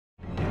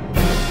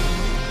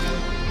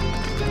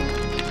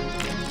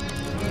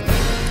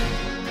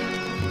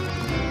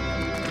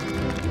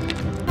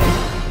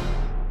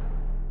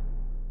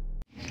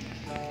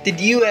Did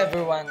you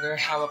ever wonder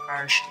how a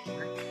parachute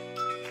works?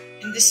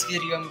 In this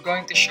video, I'm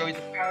going to show you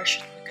the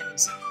parachute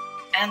mechanism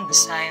and the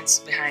science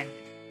behind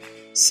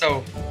it.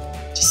 So,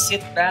 just sit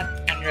back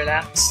and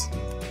relax.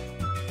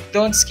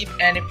 Don't skip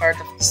any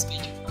part of this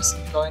video because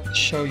I'm going to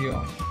show you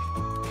all.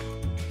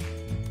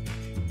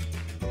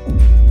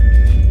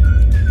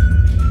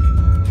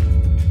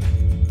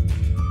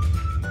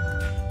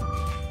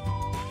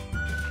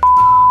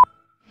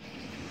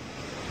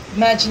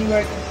 Imagine you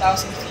are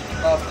 10,000 feet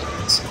above the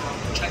Earth's ground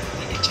trying to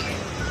take a giant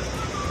leap.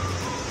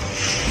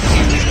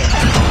 Here we go.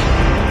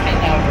 And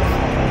now we're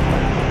falling.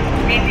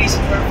 The main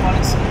reason we're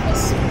falling so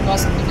fast is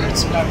because of the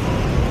Earth's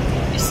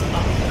gravity is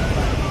up to the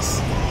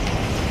planets.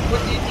 What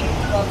do you think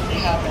would probably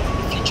happen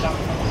if you jump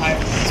from a higher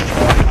place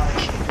without a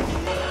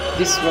parachute?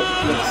 This is what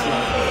it looks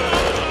like.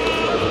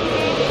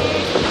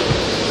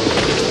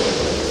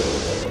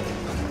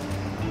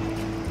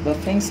 But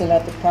thanks a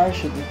lot to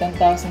parachute, the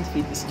 10,000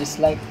 feet is just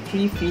like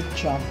 3 feet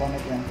jump on the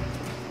ground.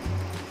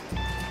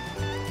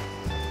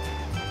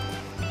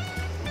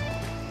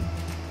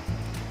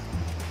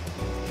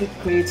 It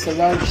creates a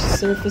large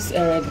surface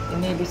area that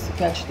enables to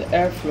catch the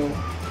airflow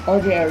or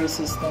the air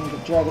resistance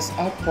that drag us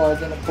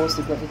outward and oppose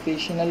the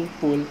gravitational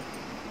pull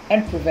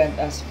and prevent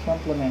us from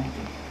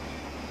plummeting.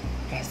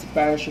 As the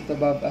parachute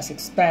above us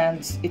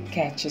expands, it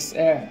catches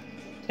air.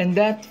 And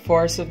that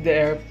force of the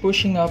air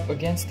pushing up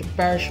against the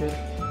parachute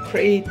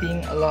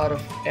creating a lot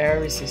of air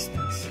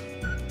resistance.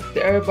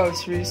 The air above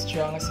is really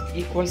strong as it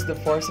equals the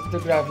force of the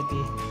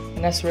gravity,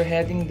 and as we're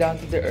heading down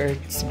to the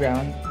Earth's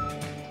ground,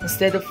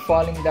 instead of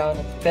falling down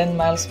at 10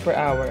 miles per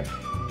hour,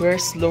 we're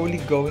slowly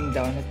going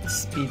down at the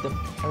speed of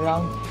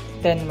around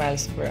 10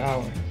 miles per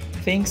hour.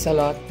 Thanks a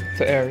lot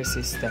to air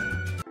resistance.